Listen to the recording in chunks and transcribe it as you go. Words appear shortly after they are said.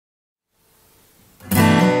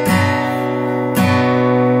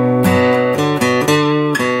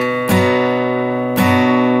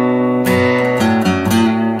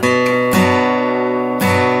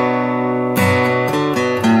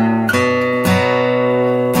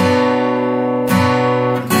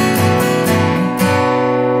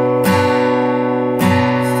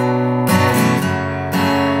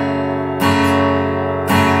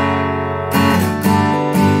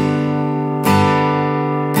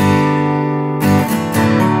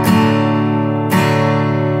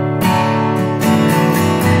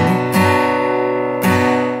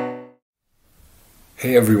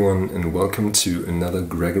Hey everyone, and welcome to another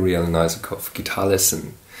Gregory Alan Isakov guitar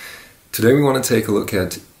lesson. Today we want to take a look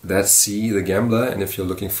at that C, the Gambler, and if you're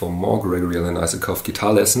looking for more Gregory Alan Isakov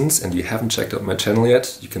guitar lessons and you haven't checked out my channel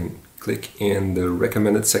yet, you can click in the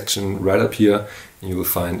recommended section right up here and you will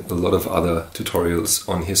find a lot of other tutorials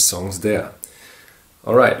on his songs there.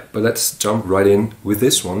 Alright, but let's jump right in with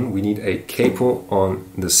this one. We need a capo on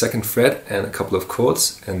the 2nd fret and a couple of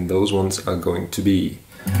chords, and those ones are going to be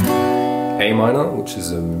A minor, which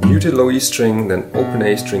is a muted low E string, then open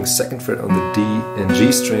A string, 2nd fret on the D and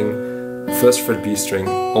G string, 1st fret B string,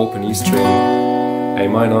 open E string, A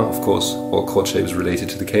minor, of course, all chord shapes related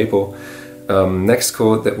to the capo. Next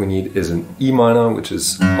chord that we need is an E minor, which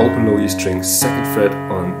is open low E string, 2nd fret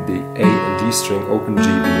on the A and D string, open G, B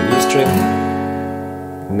and E string.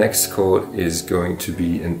 Next chord is going to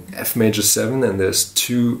be an F major 7, and there's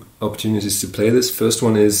two opportunities to play this. First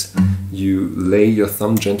one is you lay your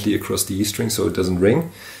thumb gently across the E string so it doesn't ring,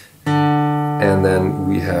 and then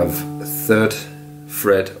we have 3rd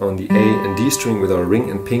fret on the A and D string with our ring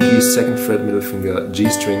and pinky, 2nd fret middle finger G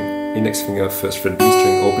string, index finger 1st fret B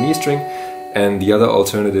string, open E string, and the other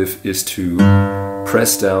alternative is to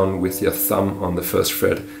press down with your thumb on the 1st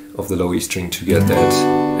fret of the low E string to get that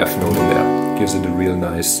F note in there. Gives it a real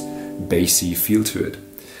nice bassy feel to it.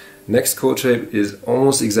 Next chord shape is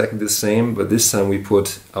almost exactly the same, but this time we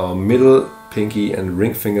put our middle pinky and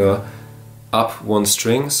ring finger up one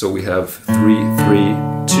string, so we have 3, 3,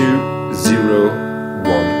 2, 0,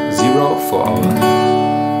 1, 0 for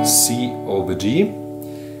our C over G.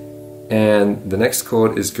 And the next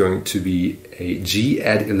chord is going to be a G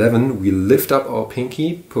add 11. We lift up our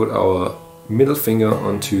pinky, put our middle finger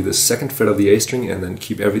onto the 2nd fret of the A string, and then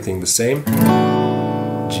keep everything the same.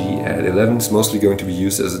 G add 11 is mostly going to be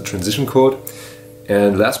used as a transition chord.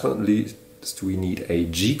 And last but not least, we need a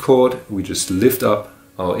G chord. We just lift up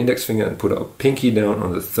our index finger and put our pinky down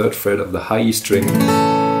on the 3rd fret of the high E string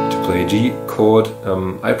to play a G chord.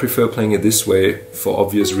 I prefer playing it this way for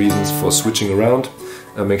obvious reasons, for switching around.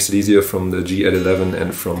 Makes it easier from the G add 11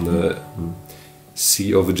 and from the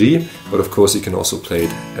C over G, but of course you can also play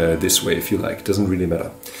it this way if you like, it doesn't really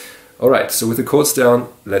matter. Alright, so with the chords down,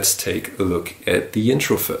 let's take a look at the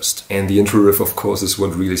intro first. And the intro riff, of course, is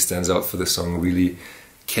what really stands out for the song, really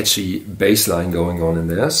catchy bass line going on in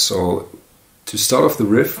there. So to start off the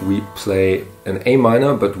riff, we play an A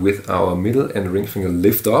minor, but with our middle and ring finger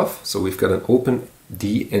lift off. So we've got an open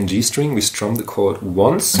D and G string, we strum the chord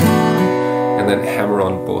once, and then hammer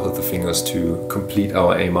on both of the fingers to complete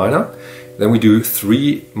our A minor. Then we do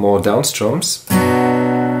 3 more down strums.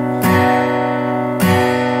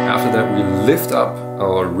 After that we lift up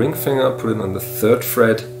our ring finger, put it on the 3rd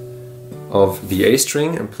fret of the A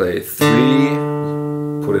string and play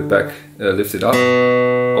 3, put it back, lift it up,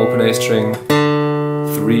 open A string,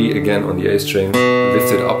 3 again on the A string,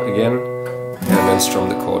 lift it up again, and then strum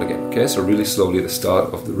the chord again. Okay, so really slowly the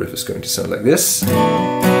start of the riff is going to sound like this.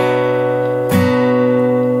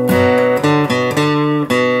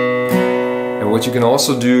 What you can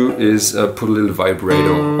also do is put a little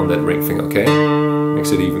vibrato on that ring finger, okay? Makes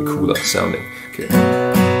it even cooler sounding. Okay.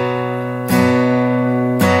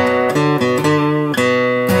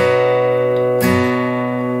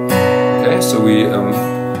 Okay, so we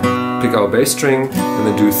pick our bass string and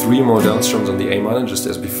then do 3 more down strums on the A minor, just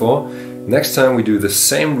as before. Next time we do the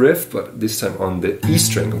same riff, but this time on the E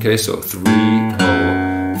string, okay? So 3, 0,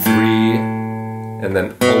 3, and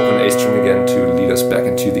then open A string again to lead us back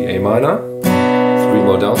into the A minor. 3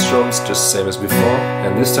 more down strums, just same as before,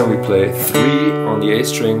 and this time we play 3 on the A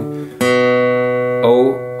string,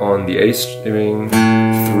 O on the A string,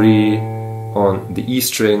 3 on the E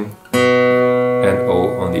string, and O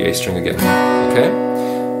on the A string again. Okay?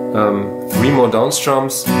 3 more down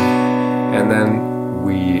strums, and then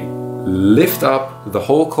we lift up the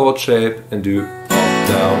whole chord shape and do up,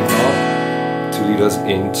 down, up to lead us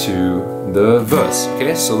into the verse.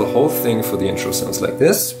 Okay, so the whole thing for the intro sounds like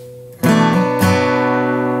this.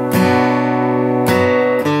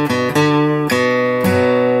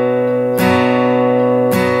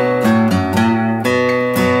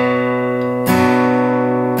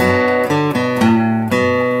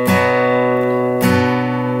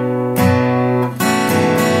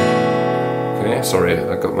 Sorry,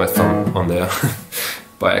 I got my thumb on there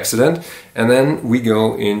by accident. And then we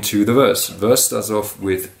go into the verse. Verse starts off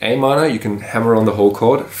with A minor. You can hammer on the whole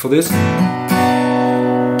chord for this.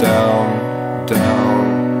 Down,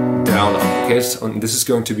 down, down, up. Okay, so this is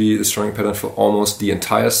going to be the strumming pattern for almost the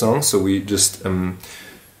entire song. So we just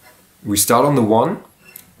we start on the 1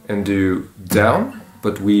 and do down,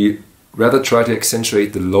 but we rather try to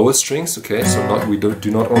accentuate the lowest strings, okay? So we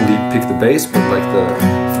do not only pick the bass, but like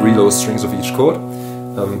the 3 lowest strings of each chord.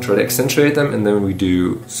 try to accentuate them, and then we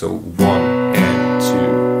do so 1 and 2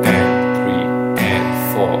 and 3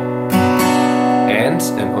 and 4 and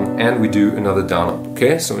on we do another down up.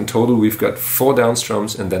 Okay, so in total we've got 4 down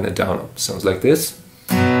strums and then a down up. Sounds like this.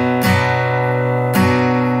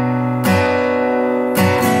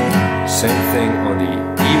 Same thing on the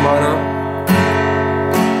E minor,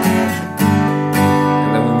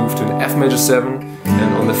 and then we move to an F major 7,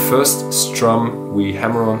 and on the first strum we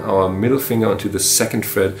hammer on our middle finger onto the 2nd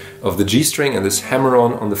fret of the G string, and this hammer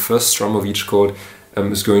on the first strum of each chord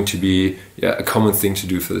is going to be a common thing to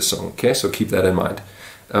do for the song. Okay, so keep that in mind.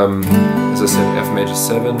 As I said, F major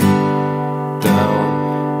 7,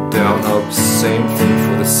 down, down, up, same thing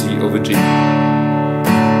for the C over G.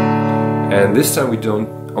 And this time we don't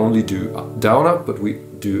only do down up, but we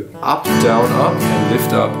do up, down, up, and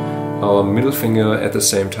lift up our middle finger at the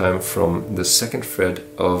same time from the 2nd fret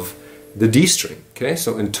of the D string. Okay,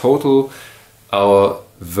 so in total our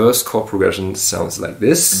verse chord progression sounds like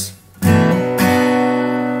this.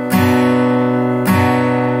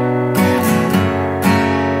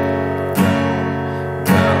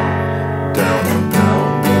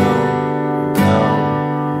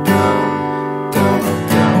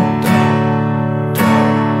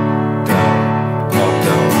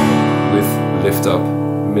 Lift up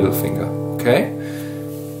middle finger. Okay,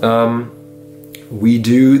 we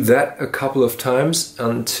do that a couple of times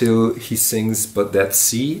until he sings "But That's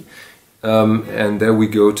C," and there we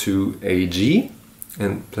go to A G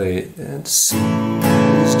and play "That C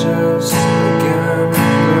is just a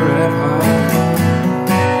gambler at heart,"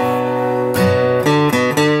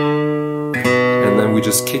 and then we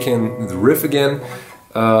just kick in the riff again.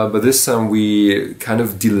 But this time we kind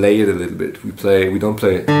of delay it a little bit. We don't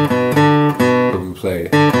play. We play.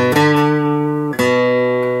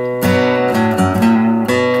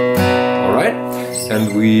 Alright,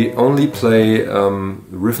 and we only play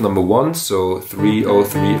riff number 1, so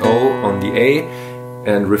 3-0-3-0 on the A,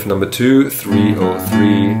 and riff number 2,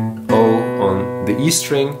 3-0-3-0 on the E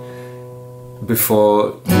string,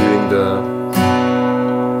 before doing the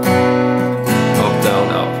up, down,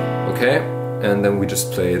 up. Okay? And then we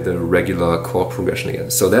just play the regular chord progression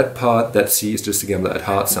again. So that part, that C is just a gambler at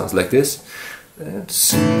heart, sounds like this. That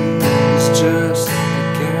C is just a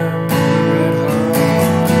gambler at heart.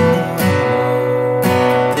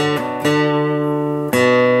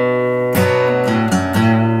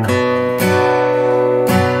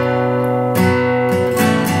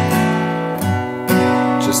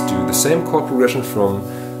 Just do the same chord progression from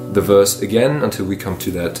the verse again until we come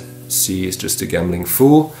to that C is just a gambling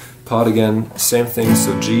fool part again. Same thing,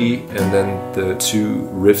 so G and then the 2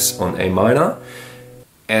 riffs on A minor.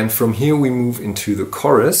 And from here we move into the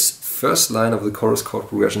chorus. First line of the chorus chord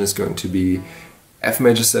progression is going to be F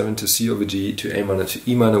major 7 to C over G to A minor to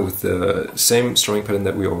E minor with the same strumming pattern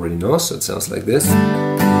that we already know, so it sounds like this.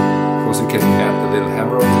 Of course you can add the little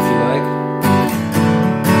hammer on if you like.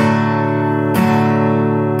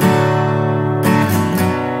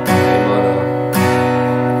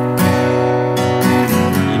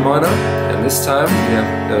 And this time we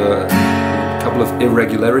have a couple of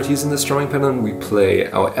irregularities in the strumming pattern. We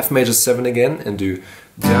play our F major 7 again and do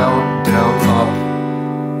down, down, up,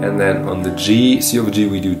 and then on the G, C over G,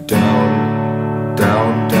 we do down,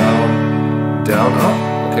 down, down, down, up.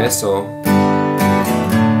 Okay, so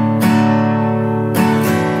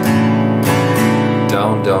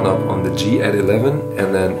down, down, up on the G at 11,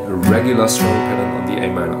 and then a regular strumming pattern on the A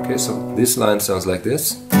minor. Okay, so this line sounds like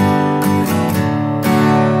this.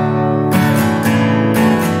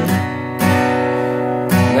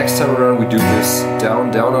 Next time around we do this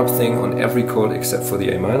down, down, up thing on every chord except for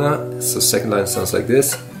the A minor. So second line sounds like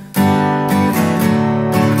this.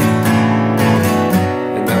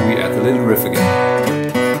 And then we add the little riff again.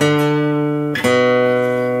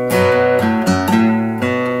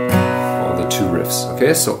 All the 2 riffs.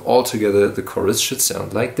 Okay, so all together the chorus should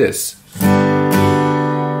sound like this.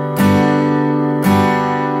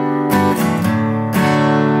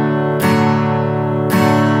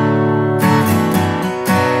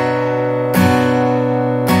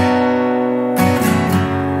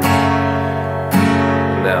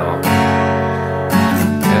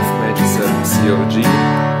 G, G at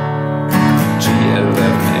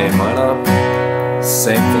 11, A minor,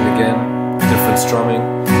 same thing again, different strumming,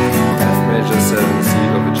 F major 7, C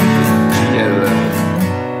over G, G at 11,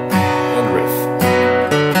 and riff.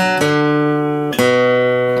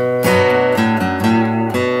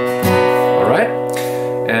 Alright,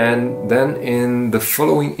 and then in the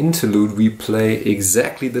following interlude we play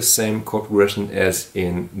exactly the same chord progression as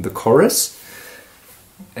in the chorus.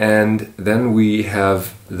 And then we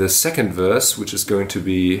have the second verse, which is going to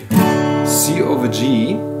be C over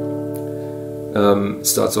G.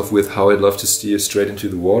 Starts off with How I'd Love to Steer Straight into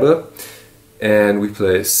the Water. And we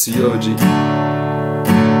play C over G to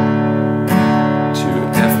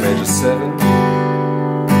F major 7, to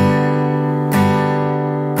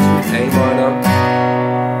A minor,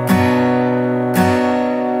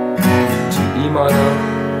 to E minor.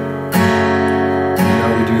 Now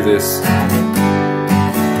we do this.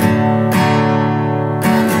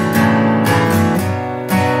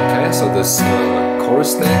 Okay, so this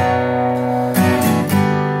chorus thing.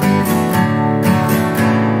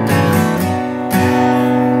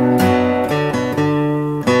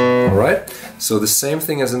 So the same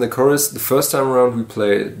thing as in the chorus. The first time around we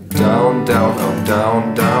play down, down, up,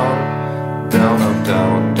 down, down, down, up,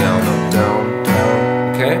 down, down, up, down,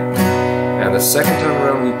 down, okay? And the second time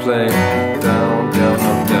around we play down, down,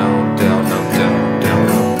 up, down, down, up, down, down,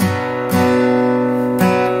 up.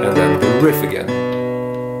 And then the riff again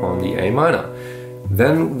on the A minor.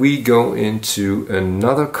 Then we go into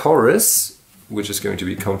another chorus, which is going to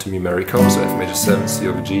be Come to Me Mary Come, so F major 7, C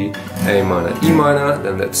over G, A minor, E minor,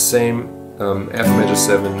 then that same F major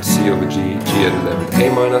 7, C over G, G at 11, A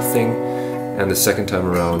minor thing, and the second time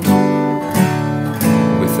around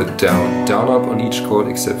with the down, down up on each chord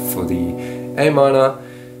except for the A minor,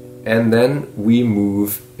 and then we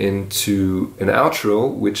move into an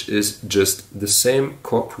outro, which is just the same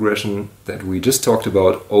chord progression that we just talked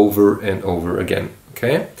about over and over again.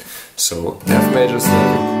 Okay, so F major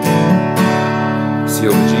 7, C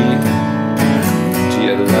over G, G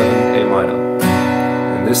at 11, A minor.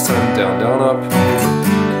 This time down, down, up,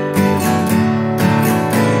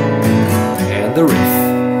 and the riff.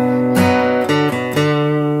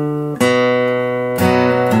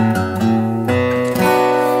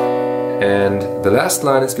 And the last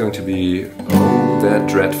line is going to be Oh, that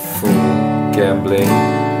dreadful gambling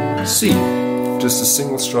C. Just a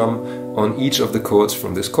single strum on each of the chords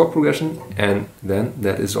from this chord progression, and then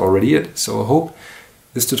that is already it. So I hope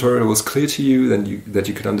this tutorial was clear to you, that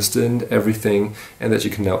you could understand everything and that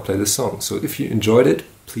you can now play the song. So if you enjoyed it,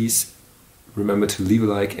 please remember to leave a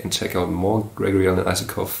like and check out more Gregory Alan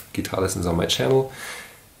Isakov guitar lessons on my channel.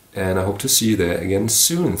 And I hope to see you there again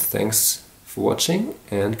soon. Thanks for watching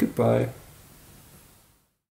and goodbye.